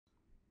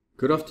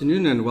Good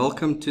afternoon and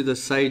welcome to the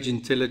Sage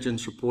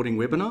Intelligence Reporting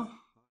webinar.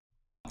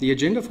 The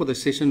agenda for the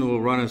session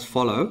will run as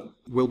follows.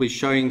 We'll be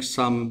showing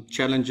some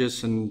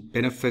challenges and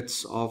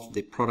benefits of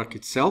the product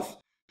itself.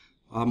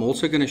 I'm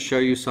also going to show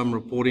you some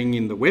reporting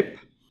in the web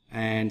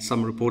and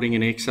some reporting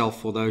in Excel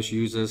for those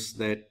users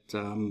that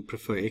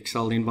prefer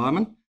Excel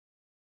environment.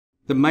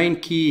 The main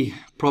key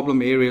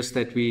problem areas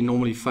that we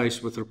normally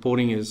face with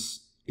reporting is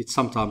it's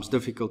sometimes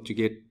difficult to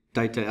get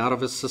data out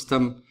of a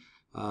system.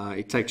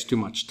 It takes too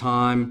much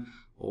time,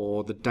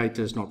 or the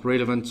data is not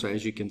relevant. So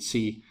as you can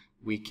see,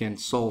 we can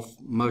solve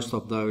most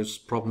of those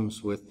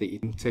problems with the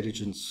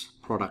intelligence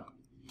product.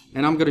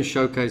 And I'm going to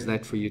showcase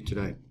that for you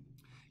today.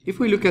 If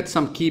we look at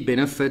some key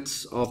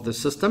benefits of the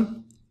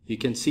system, you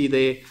can see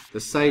there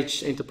the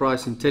Sage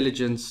Enterprise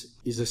Intelligence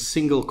is a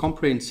single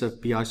comprehensive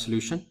BI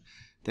solution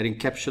that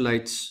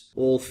encapsulates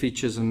all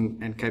features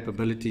and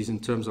capabilities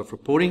in terms of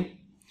reporting.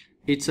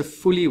 It's a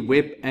fully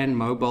web and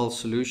mobile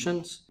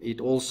solutions.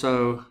 It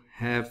also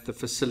have the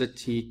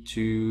facility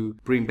to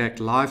bring back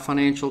live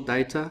financial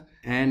data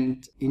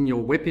and in your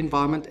web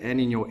environment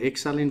and in your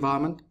Excel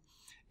environment.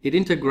 It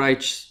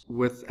integrates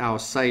with our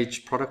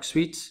Sage product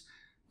suites,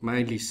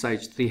 mainly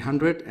Sage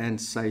 300 and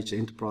Sage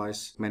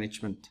Enterprise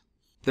Management.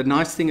 The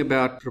nice thing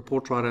about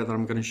Report Writer that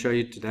I'm going to show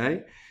you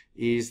today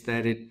is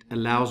that it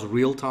allows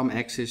real-time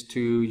access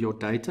to your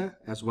data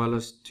as well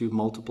as to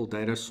multiple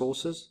data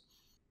sources.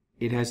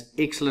 It has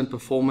excellent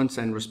performance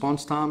and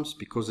response times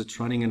because it's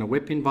running in a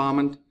web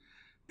environment,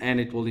 and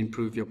it will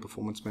improve your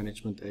performance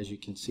management, as you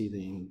can see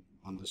there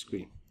on the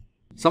screen.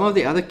 Some of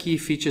the other key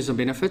features and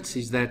benefits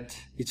is that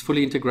it's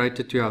fully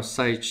integrated to our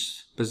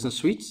Sage business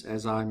suites,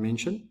 as I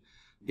mentioned.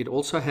 It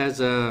also has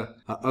a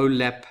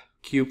OLAP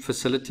cube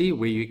facility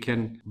where you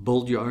can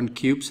build your own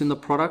cubes in the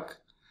product.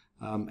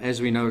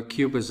 As we know, a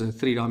cube is a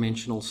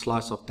three-dimensional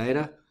slice of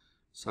data,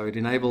 so it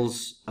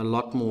enables a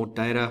lot more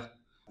data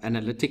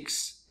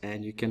analytics,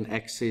 and you can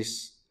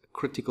access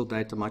critical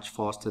data much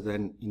faster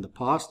than in the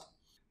past.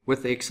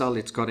 With Excel,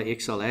 it's got an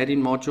Excel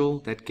add-in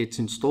module that gets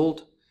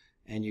installed,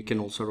 and you can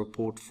also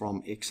report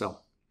from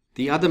Excel.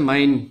 The other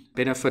main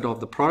benefit of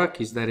the product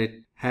is that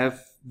it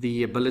have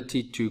the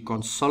ability to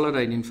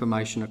consolidate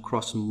information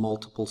across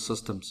multiple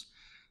systems.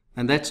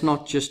 And that's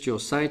not just your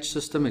Sage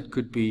system, it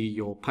could be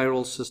your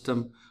payroll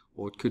system,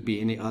 or it could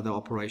be any other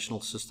operational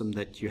system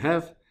that you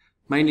have,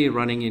 mainly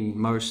running in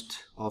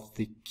most of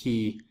the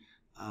key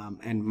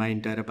and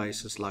main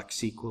databases like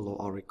SQL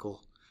or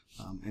Oracle.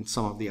 And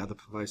some of the other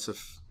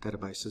pervasive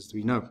databases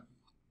we know.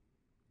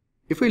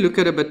 If we look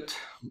at it a bit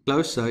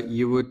closer,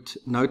 you would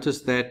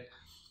notice that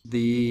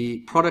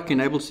the product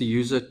enables the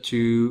user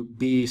to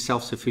be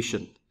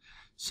self-sufficient.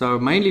 So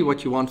mainly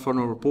what you want from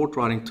a report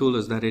writing tool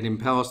is that it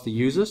empowers the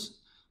users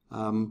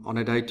on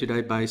a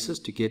day-to-day basis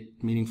to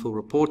get meaningful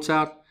reports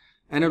out.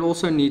 And it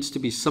also needs to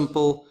be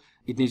simple.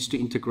 It needs to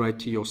integrate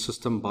to your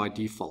system by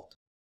default.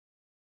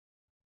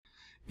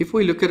 If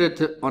we look at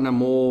it on a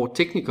more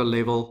technical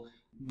level,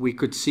 we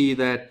could see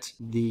that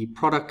the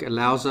product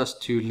allows us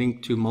to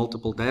link to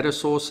multiple data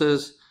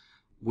sources,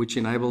 which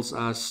enables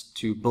us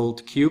to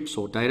build cubes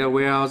or data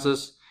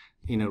warehouses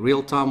in a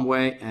real-time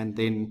way, and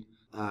then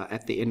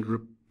at the end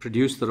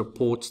produce the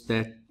reports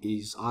that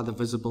is either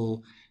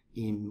visible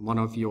in one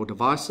of your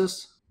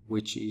devices,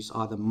 which is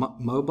either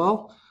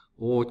mobile,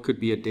 or it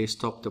could be a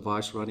desktop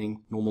device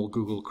running normal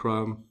Google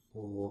Chrome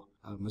or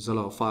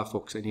Mozilla or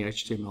Firefox, any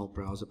HTML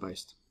browser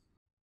based.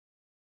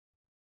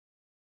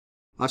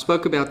 I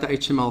spoke about the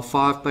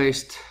HTML5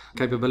 based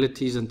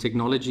capabilities and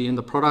technology in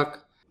the product.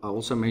 I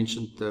also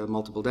mentioned the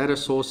multiple data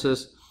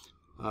sources.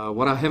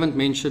 What I haven't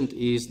mentioned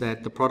is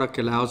that the product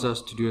allows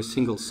us to do a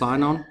single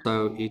sign-on.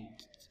 So it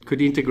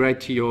could integrate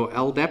to your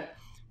LDAP,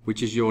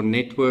 which is your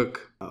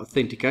network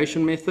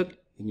authentication method,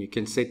 and you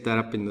can set that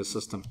up in the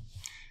system.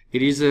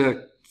 It is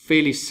a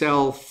fairly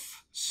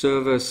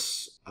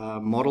self-service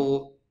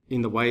model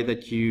in the way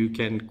that you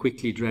can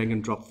quickly drag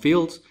and drop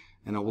fields,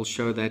 and I will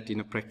show that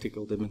in a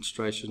practical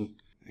demonstration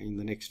in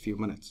the next few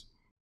minutes.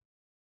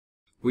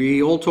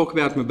 We all talk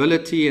about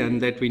mobility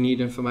and that we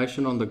need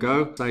information on the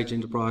go. Sage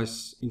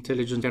Enterprise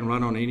Intelligence can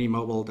run on any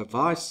mobile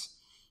device.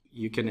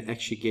 You can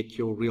actually get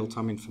your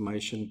real-time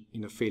information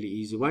in a fairly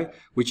easy way,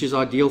 which is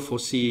ideal for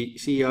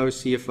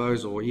CEOs,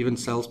 CFOs, or even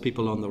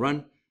salespeople on the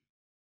run.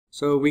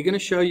 So we're going to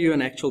show you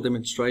an actual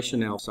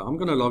demonstration now. So I'm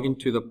going to log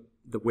into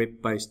the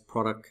web-based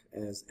product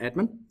as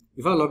admin.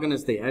 If I log in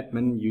as the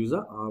admin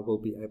user, I will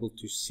be able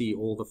to see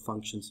all the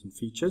functions and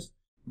features.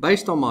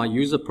 Based on my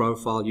user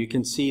profile, you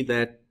can see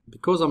that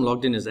because I'm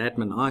logged in as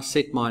admin, I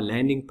set my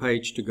landing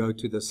page to go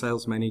to the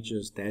sales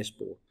manager's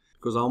dashboard,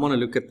 because I want to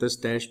look at this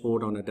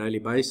dashboard on a daily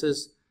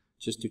basis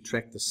just to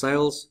track the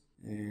sales.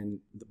 And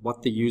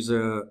what the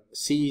user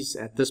sees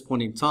at this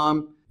point in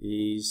time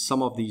is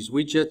some of these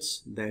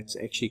widgets that's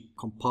actually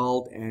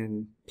compiled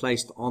and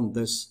placed on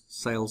this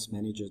sales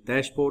manager's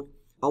dashboard.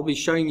 I'll be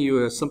showing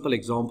you a simple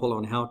example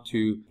on how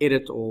to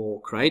edit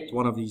or create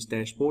one of these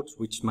dashboards,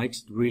 which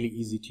makes it really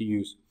easy to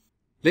use.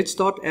 Let's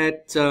start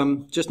at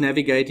just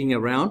navigating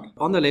around.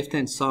 On the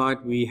left-hand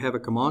side, we have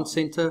a command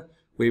center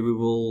where we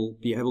will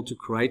be able to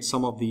create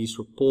some of these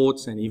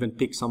reports and even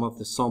pick some of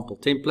the sample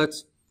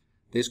templates.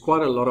 There's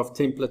quite a lot of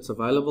templates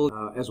available,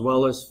 as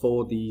well as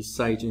for the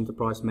Sage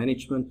Enterprise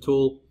Management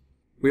tool.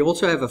 We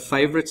also have a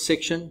favorites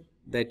section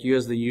that you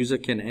as the user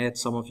can add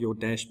some of your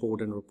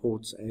dashboard and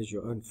reports as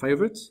your own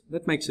favorites.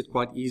 That makes it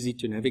quite easy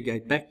to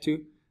navigate back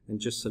to and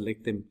just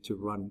select them to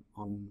run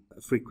on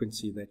a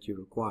frequency that you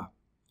require.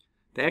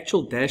 The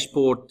actual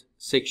dashboard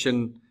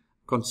section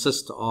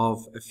consists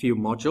of a few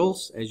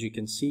modules, as you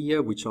can see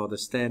here, which are the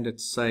standard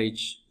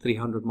Sage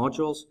 300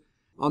 modules.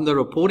 On the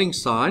reporting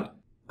side,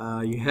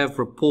 you have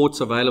reports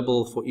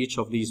available for each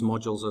of these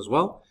modules as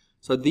well.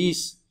 So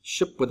these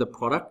ship with the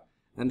product,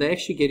 and they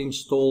actually get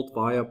installed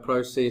via a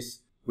process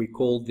we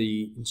call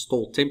the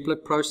install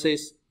template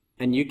process,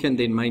 and you can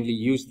then mainly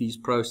use these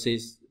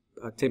process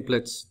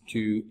templates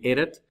to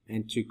edit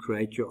and to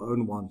create your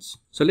own ones.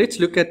 So let's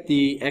look at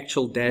the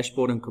actual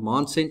dashboard and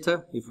command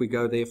center. If we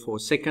go there for a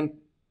second,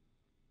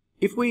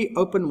 if we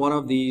open one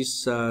of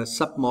these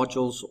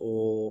sub-modules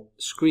or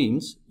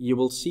screens, you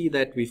will see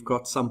that we've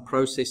got some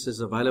processes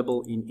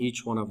available in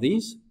each one of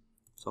these.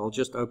 So I'll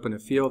just open a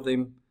few of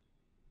them.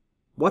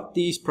 What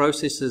these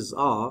processes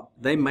are,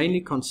 they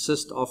mainly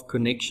consist of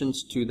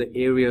connections to the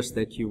areas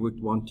that you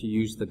would want to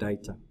use the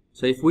data.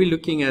 So if we're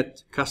looking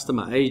at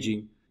customer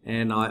aging,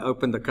 and I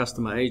open the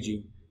customer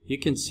aging, you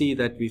can see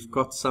that we've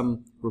got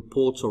some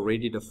reports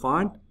already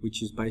defined,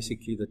 which is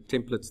basically the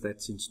templates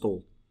that's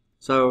installed.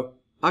 So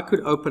I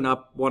could open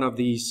up one of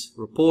these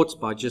reports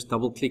by just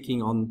double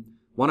clicking on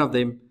one of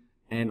them,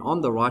 and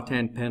on the right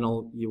hand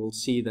panel you will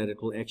see that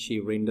it will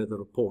actually render the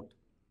report.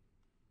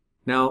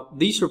 Now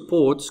these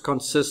reports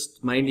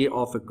consist mainly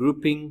of a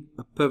grouping,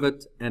 a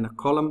pivot and a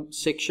column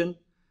section.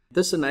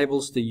 This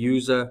enables the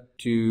user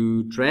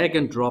to drag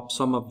and drop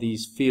some of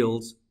these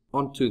fields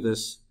onto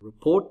this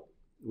report,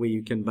 where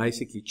you can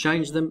basically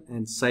change them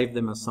and save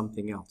them as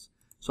something else.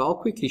 So I'll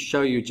quickly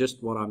show you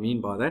just what I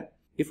mean by that.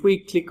 If we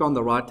click on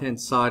the right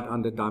hand side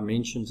under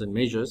dimensions and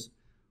measures,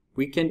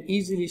 we can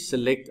easily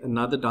select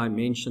another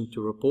dimension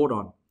to report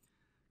on.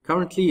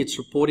 Currently it's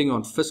reporting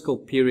on fiscal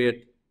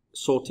period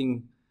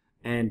sorting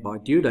and by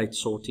due date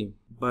sorting,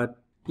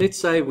 but let's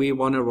say we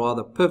want to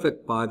rather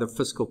pivot by the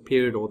fiscal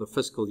period or the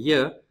fiscal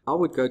year. I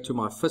would go to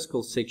my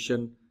fiscal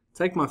section,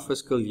 take my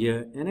fiscal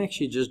year and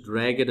actually just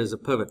drag it as a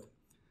pivot.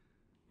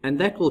 And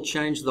that will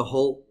change the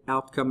whole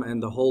outcome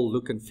and the whole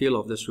look and feel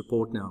of this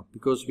report now,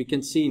 because we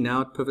can see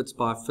now it pivots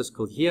by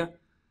fiscal year,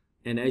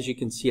 and as you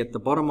can see at the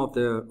bottom of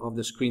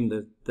the screen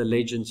the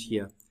legends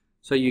here.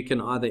 So you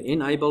can either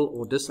enable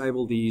or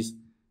disable these,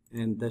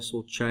 and this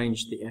will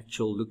change the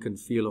actual look and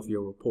feel of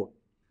your report.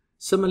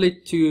 Similarly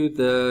to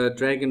the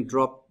drag and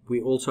drop, we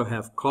also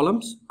have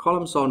columns.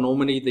 Columns are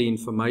normally the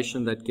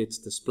information that gets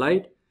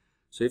displayed.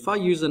 So if I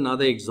use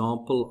another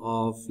example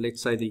of,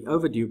 let's say, the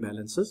overdue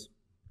balances,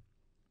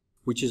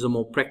 which is a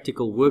more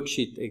practical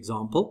worksheet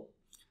example,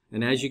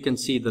 and as you can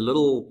see, the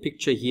little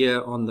picture here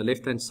on the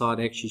left hand side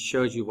actually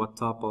shows you what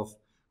type of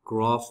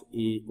graph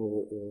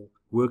or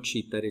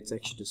worksheet that it's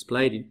actually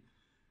displayed in.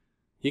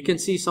 You can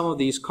see some of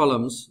these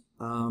columns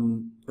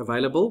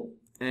available,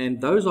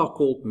 and those are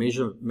called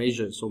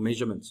measures or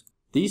measurements.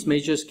 These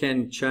measures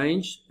can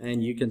change,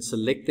 and you can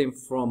select them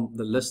from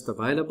the list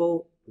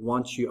available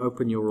once you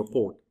open your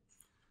report.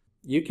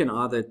 You can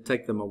either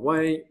take them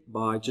away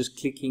by just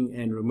clicking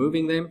and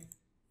removing them,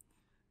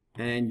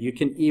 and you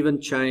can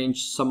even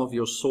change some of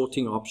your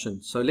sorting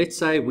options. So let's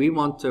say we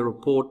want a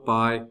report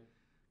by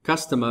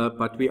customer,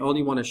 but we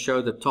only want to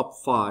show the top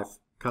 5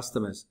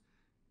 customers.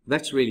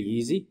 That's really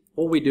easy.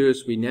 All we do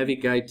is we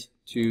navigate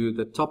to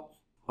the top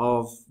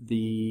of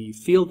the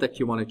field that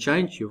you want to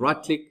change. You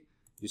right click,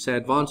 you say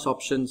advanced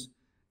options,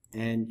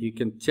 and you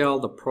can tell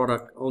the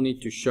product only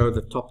to show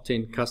the top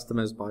 10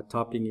 customers by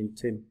typing in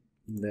 10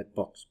 in that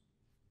box.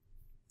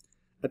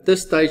 At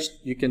this stage,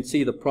 you can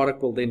see the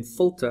product will then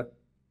filter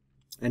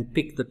and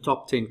pick the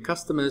top 10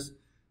 customers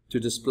to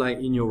display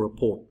in your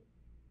report.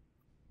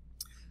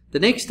 The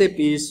next step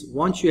is,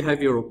 once you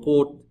have your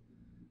report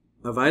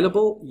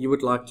available, you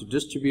would like to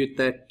distribute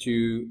that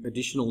to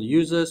additional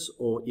users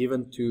or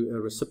even to a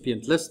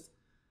recipient list.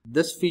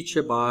 This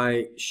feature,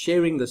 by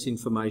sharing this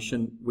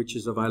information which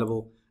is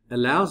available,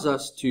 allows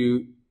us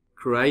to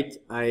create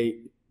a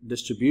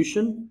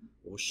distribution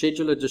or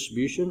schedule a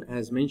distribution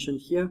as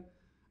mentioned here,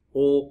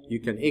 or you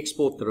can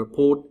export the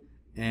report,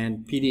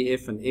 and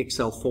PDF and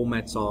Excel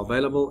formats are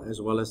available, as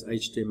well as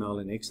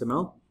HTML and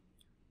XML.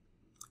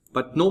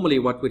 But normally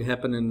what would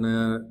happen in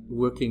a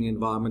working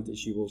environment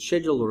is you will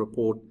schedule the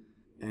report,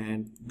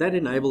 and that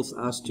enables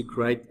us to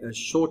create a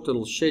short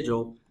little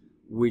schedule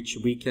which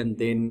we can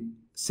then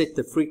set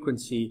the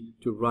frequency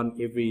to run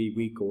every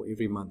week or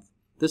every month.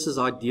 This is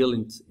ideal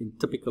in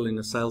typical in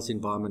a sales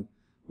environment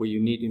where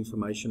you need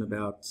information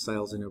about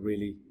sales in a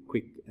really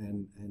quick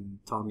and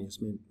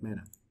timeliest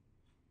manner.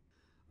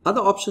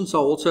 Other options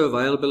are also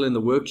available in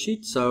the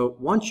worksheet. So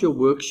once your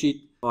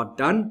worksheet are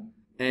done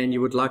and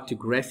you would like to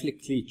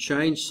graphically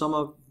change some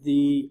of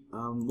the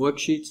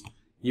worksheets,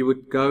 you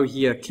would go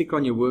here, click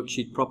on your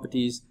worksheet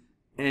properties,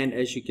 and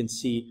as you can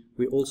see,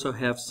 we also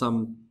have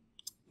some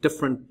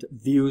different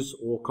views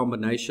or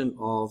combination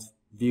of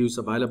views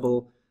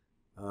available,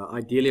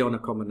 ideally on a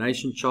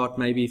combination chart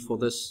maybe for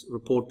this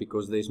report,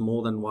 because there's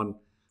more than one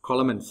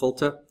column and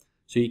filter.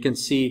 So you can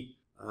see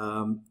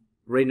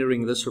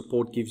rendering this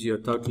report gives you a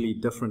totally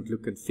different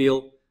look and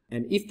feel.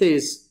 And if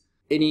there's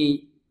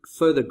any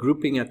further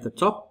grouping at the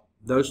top,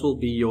 those will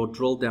be your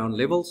drill down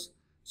levels.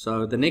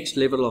 So the next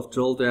level of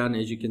drill down,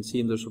 as you can see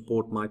in this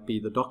report, might be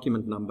the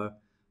document number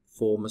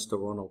for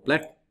Mr. Ronald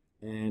Black,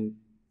 and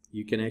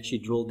you can actually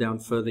drill down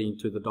further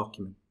into the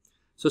document.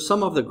 So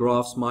some of the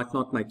graphs might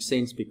not make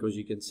sense because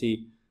you can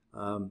see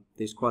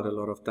there's quite a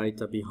lot of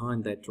data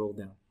behind that drill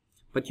down,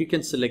 but you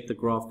can select the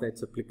graph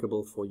that's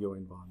applicable for your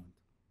environment.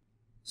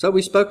 So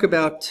we spoke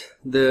about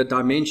the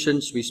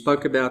dimensions, we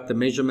spoke about the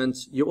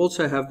measurements. You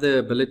also have the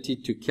ability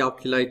to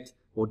calculate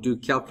or do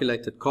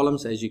calculated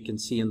columns, as you can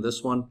see in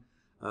this one,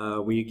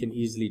 where you can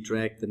easily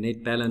drag the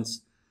net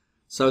balance.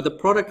 So the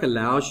product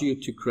allows you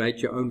to create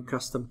your own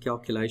custom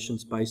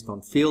calculations based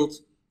on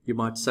fields. You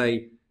might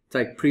say,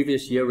 take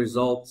previous year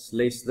results,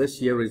 less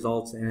this year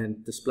results,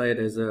 and display it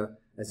as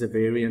a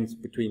variance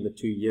between the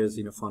 2 years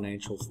in a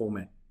financial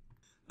format.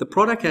 The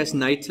product has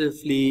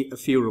natively a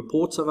few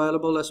reports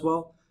available as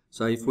well.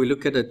 So if we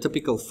look at a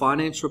typical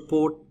finance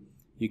report,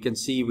 you can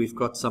see we've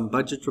got some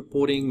budget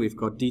reporting, we've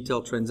got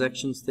detailed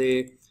transactions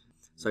there.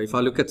 So if I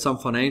look at some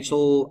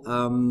financial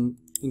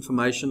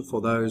information for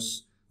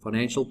those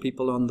financial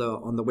people on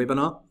the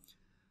webinar,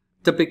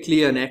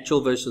 typically an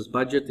actual versus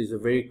budget is a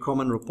very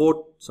common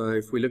report. So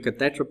if we look at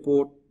that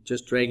report,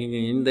 just dragging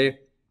it in there,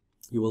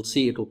 you will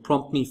see it will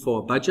prompt me for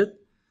a budget.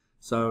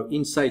 So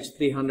in Sage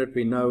 300,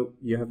 we know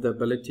you have the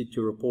ability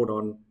to report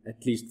on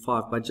at least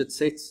 5 budget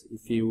sets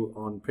if you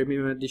on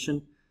Premium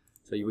Edition.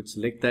 So you would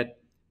select that,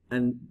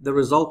 and the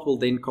result will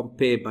then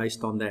compare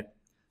based on that.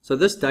 So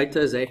this data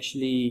is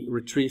actually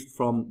retrieved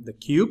from the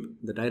cube,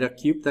 the data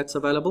cube that's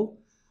available.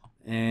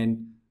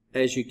 And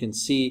as you can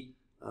see,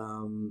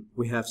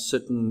 we have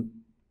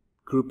certain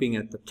grouping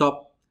at the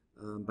top.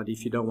 But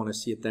if you don't want to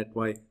see it that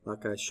way,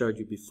 like I showed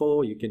you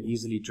before, you can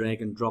easily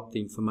drag and drop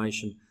the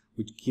information,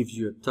 which gives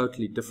you a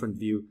totally different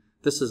view.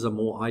 This is a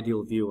more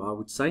ideal view, I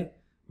would say,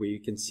 where you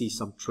can see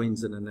some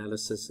trends and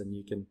analysis, and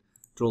you can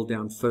drill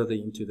down further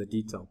into the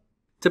detail.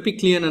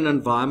 Typically in an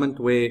environment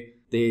where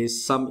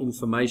there's some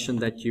information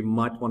that you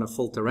might want to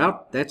filter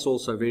out, that's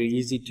also very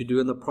easy to do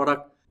in the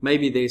product.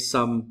 Maybe there's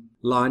some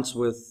lines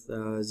with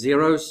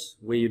zeros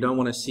where you don't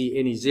want to see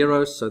any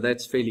zeros, so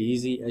that's fairly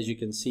easy, as you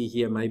can see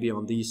here, maybe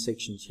on these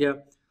sections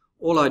here.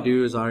 All I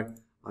do is I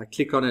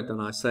click on it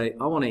and I say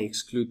I want to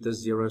exclude the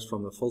zeros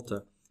from the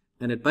filter,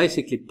 and it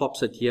basically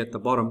pops it here at the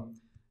bottom,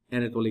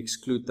 and it will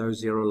exclude those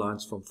 0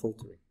 lines from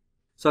filtering.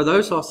 So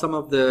those are some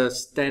of the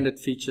standard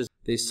features.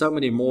 There's so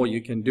many more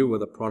you can do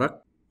with a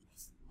product.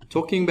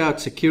 Talking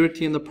about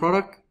security in the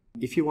product,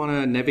 if you want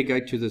to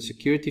navigate to the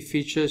security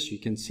features, you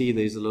can see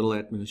there's a little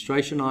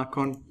administration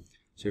icon.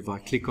 So if I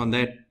click on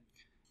that,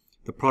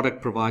 the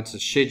product provides a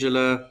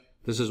scheduler.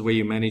 This is where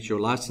you manage your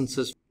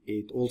licenses.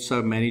 It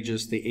also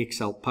manages the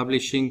Excel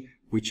publishing,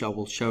 which I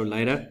will show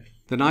later.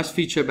 The nice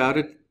feature about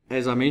it,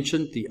 as I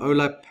mentioned, the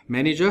OLAP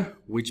manager,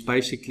 which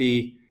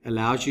basically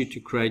allows you to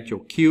create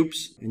your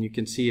cubes, and you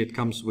can see it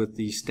comes with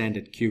the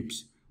standard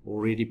cubes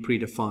already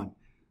predefined.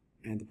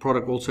 And the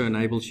product also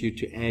enables you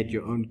to add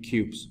your own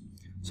cubes.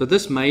 So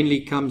this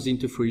mainly comes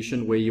into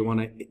fruition where you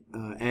want to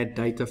add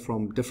data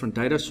from different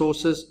data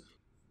sources.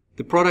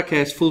 The product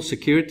has full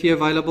security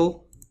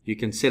available. You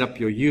can set up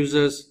your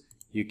users,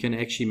 you can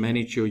actually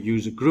manage your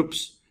user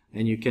groups,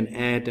 and you can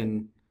add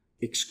and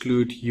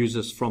exclude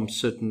users from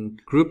certain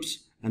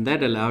groups, and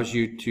that allows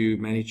you to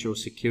manage your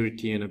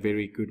security in a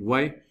very good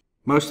way.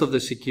 Most of the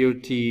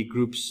security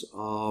groups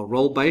are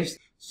role-based,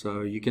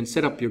 so you can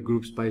set up your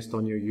groups based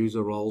on your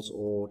user roles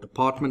or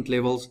department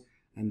levels,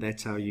 and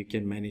that's how you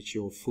can manage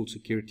your full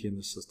security in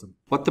the system.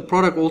 What the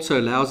product also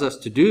allows us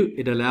to do,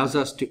 it allows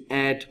us to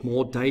add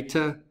more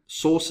data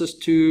sources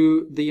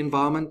to the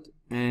environment,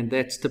 and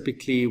that's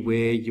typically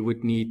where you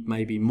would need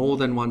maybe more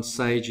than one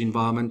Sage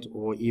environment,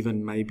 or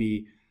even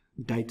maybe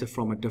data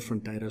from a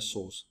different data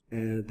source,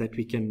 that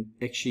we can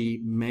actually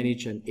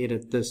manage and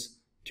edit this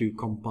to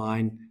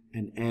combine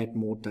and add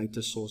more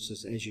data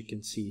sources, as you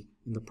can see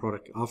in the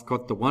product. I've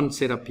got the one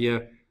set up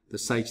here, the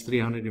Sage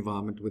 300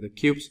 environment with the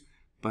cubes,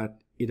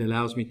 but it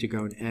allows me to go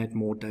and add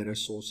more data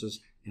sources,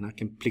 and I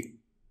can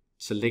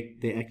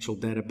select the actual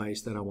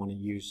database that I want to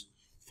use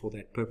for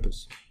that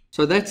purpose.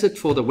 So that's it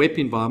for the web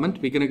environment.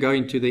 We're going to go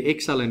into the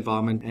Excel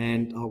environment,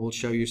 and I will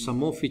show you some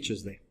more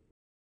features there.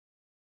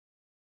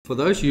 For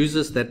those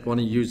users that want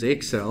to use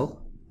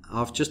Excel,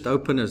 I've just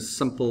opened a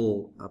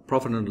simple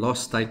profit and loss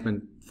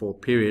statement for a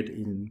period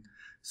in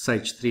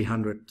Sage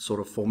 300 sort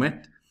of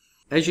format.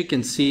 As you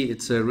can see,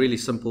 it's a really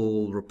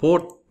simple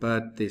report,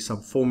 but there's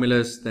some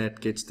formulas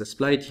that gets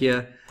displayed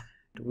here.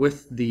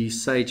 With the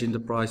Sage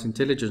Enterprise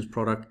Intelligence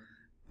product,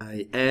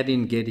 I add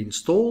in get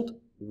installed,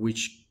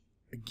 which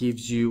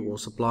gives you or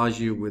supplies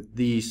you with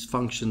these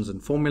functions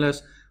and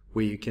formulas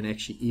where you can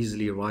actually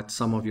easily write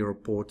some of your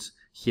reports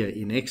here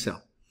in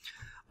Excel.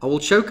 I will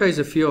showcase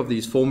a few of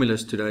these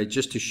formulas today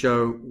just to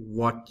show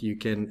what you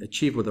can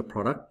achieve with a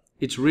product.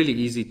 It's really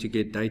easy to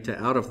get data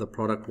out of the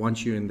product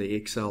once you're in the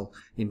Excel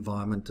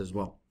environment as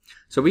well.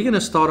 So we're going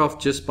to start off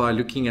just by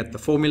looking at the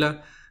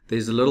formula.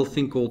 There's a little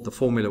thing called the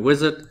Formula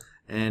Wizard,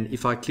 and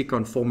if I click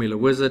on Formula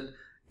Wizard,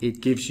 it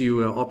gives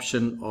you an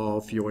option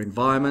of your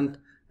environment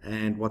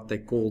and what they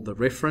call the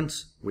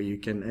reference, where you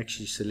can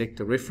actually select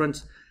a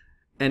reference.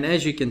 And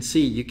as you can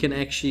see, you can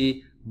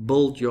actually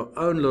build your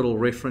own little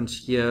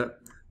reference here,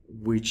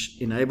 which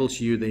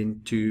enables you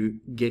then to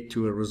get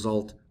to a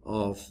result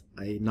of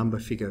a number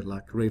figure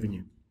like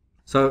revenue.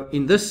 So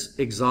in this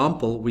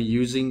example, we're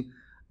using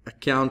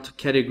account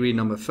category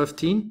number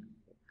 15,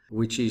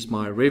 which is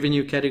my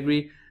revenue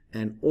category,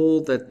 and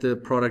all that the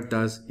product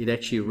does, it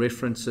actually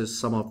references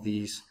some of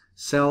these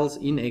cells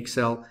in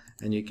Excel,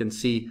 and you can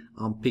see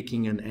I'm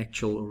picking an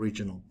actual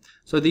original.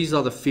 So these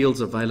are the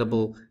fields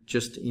available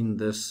just in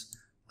this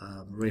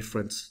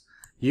reference.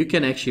 You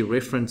can actually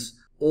reference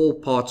all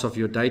parts of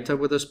your data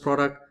with this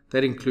product.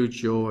 That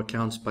includes your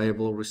accounts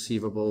payable,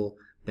 receivable,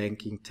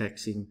 banking,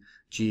 taxing,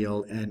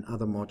 GL, and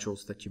other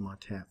modules that you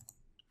might have.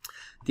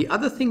 The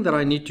other thing that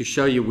I need to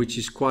show you, which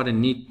is quite a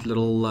neat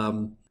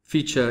little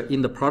feature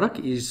in the product,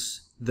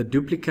 is the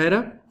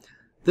duplicator.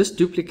 This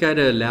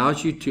duplicator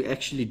allows you to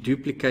actually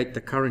duplicate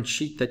the current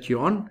sheet that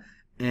you're on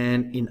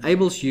and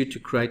enables you to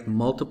create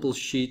multiple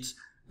sheets,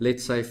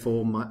 let's say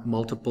for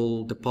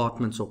multiple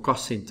departments or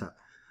cost center.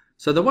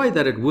 So the way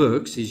that it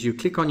works is you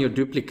click on your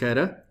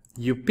duplicator,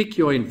 you pick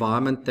your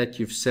environment that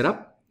you've set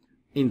up.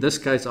 In this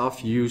case, I've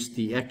used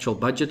the actual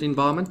budget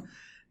environment,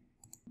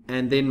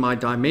 and then my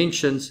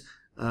dimensions,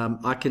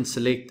 I can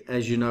select,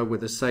 as you know,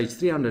 with the Sage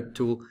 300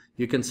 tool,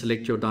 you can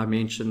select your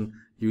dimension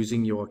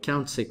using your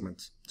account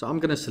segments. So I'm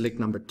going to select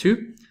number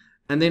 2,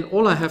 and then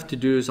all I have to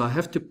do is I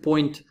have to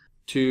point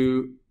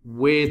to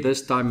where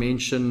this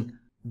dimension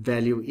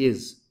value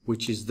is,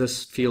 which is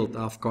this field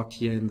I've got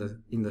here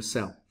in the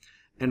cell.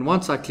 And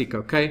once I click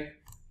OK,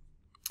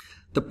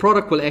 the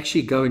product will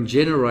actually go and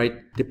generate,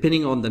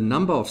 depending on the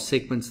number of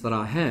segments that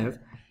I have,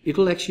 it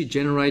will actually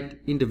generate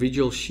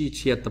individual sheets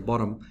here at the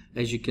bottom.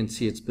 As you can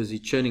see, it's busy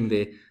churning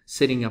there,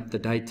 setting up the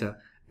data,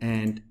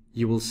 and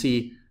you will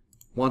see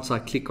once I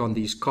click on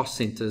these cost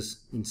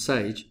centers in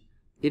Sage,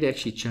 it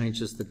actually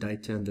changes the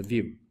data and the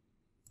view.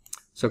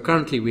 So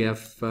currently we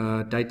have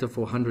data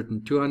for 100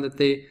 and 200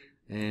 there,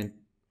 and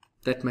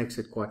that makes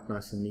it quite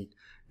nice and neat.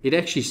 It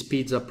actually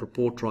speeds up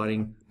report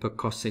writing per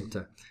cost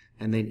center.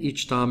 And then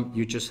each time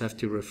you just have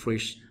to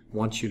refresh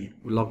once you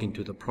log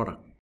into the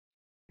product.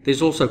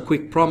 There's also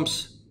quick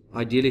prompts,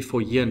 ideally for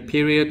year and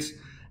periods.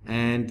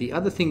 And the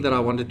other thing that I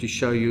wanted to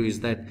show you is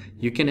that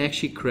you can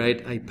actually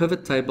create a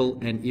pivot table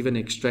and even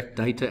extract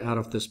data out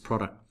of this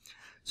product.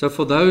 So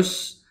for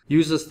those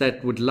users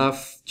that would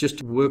love just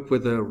to work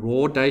with the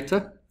raw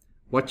data,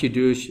 what you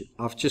do is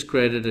I've just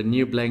created a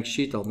new blank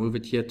sheet. I'll move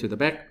it here to the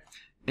back,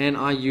 and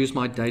I use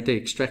my data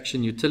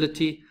extraction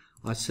utility.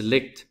 I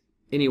select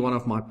any one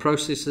of my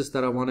processes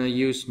that I want to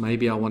use.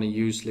 Maybe I want to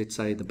use, let's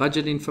say, the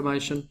budget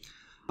information.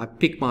 I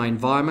pick my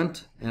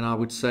environment, and I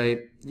would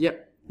say,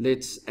 yep,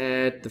 let's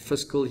add the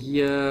fiscal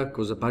year,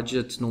 because a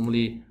budget's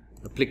normally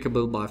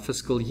applicable by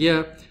fiscal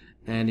year.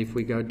 And if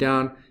we go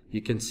down,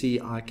 you can see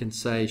I can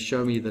say,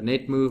 show me the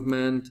net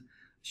movement,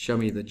 show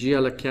me the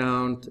GL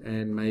account,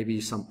 and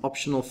maybe some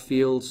optional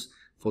fields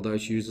for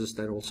those users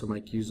that also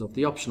make use of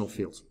the optional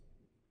fields.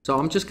 So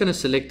I'm just going to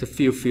select a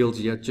few fields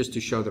here just to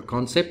show the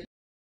concept.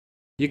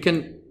 You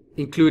can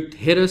include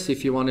headers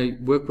if you want to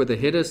work with the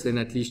headers, then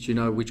at least you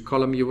know which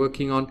column you're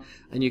working on,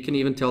 and you can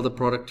even tell the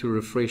product to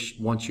refresh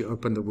once you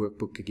open the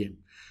workbook again.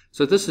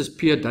 So this is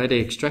pure data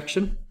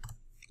extraction.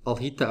 I'll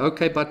hit the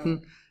OK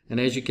button, and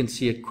as you can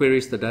see, it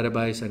queries the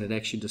database and it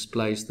actually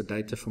displays the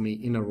data for me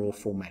in a raw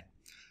format.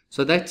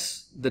 So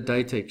that's the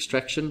data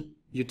extraction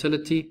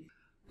utility.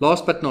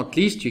 Last but not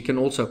least, you can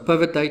also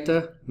pivot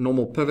data,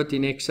 normal pivot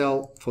in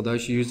Excel for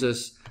those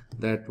users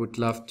that would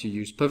love to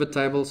use pivot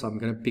tables. I'm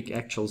going to pick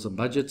actuals and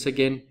budgets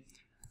again,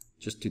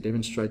 just to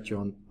demonstrate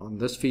you on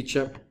this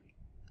feature.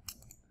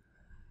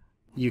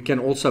 You can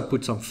also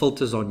put some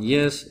filters on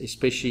years,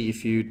 especially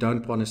if you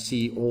don't want to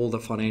see all the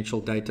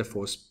financial data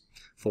for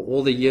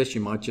all the years.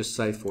 You might just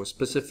say for a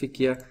specific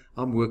year.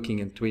 I'm working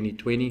in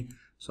 2020,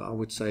 so I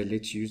would say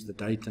let's use the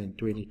data in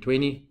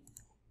 2020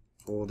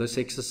 for this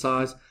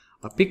exercise.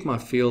 I pick my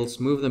fields,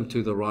 move them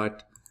to the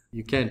right.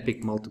 You can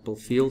pick multiple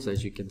fields,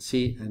 as you can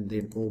see, and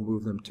then all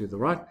move them to the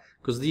right,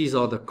 because these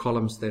are the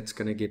columns that's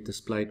going to get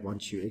displayed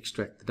once you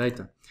extract the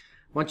data.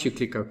 Once you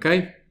click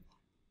OK,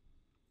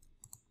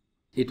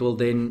 it will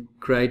then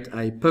create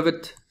a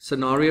pivot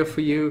scenario for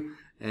you,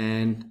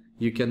 and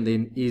you can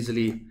then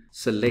easily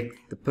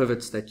select the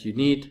pivots that you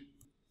need,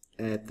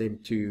 add them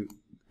to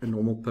a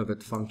normal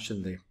pivot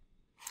function there.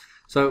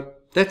 So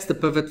that's the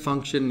pivot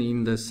function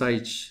in the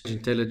Sage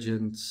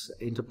Intelligence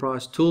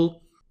Enterprise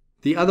tool.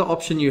 The other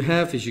option you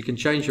have is you can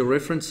change your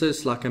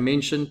references. Like I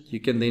mentioned, you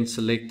can then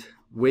select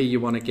where you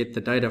want to get the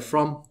data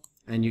from,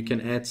 and you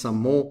can add some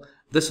more.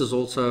 This is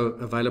also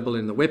available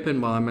in the web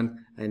environment,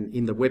 and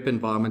in the web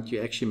environment you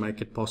actually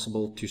make it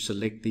possible to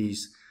select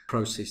these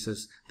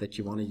processes that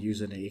you want to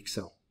use in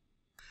Excel.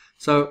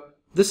 So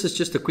this is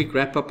just a quick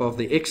wrap up of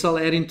the Excel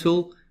add-in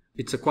tool.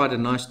 It's quite a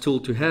nice tool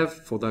to have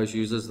for those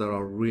users that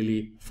are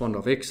really fond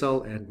of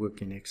Excel and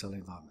work in Excel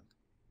environment.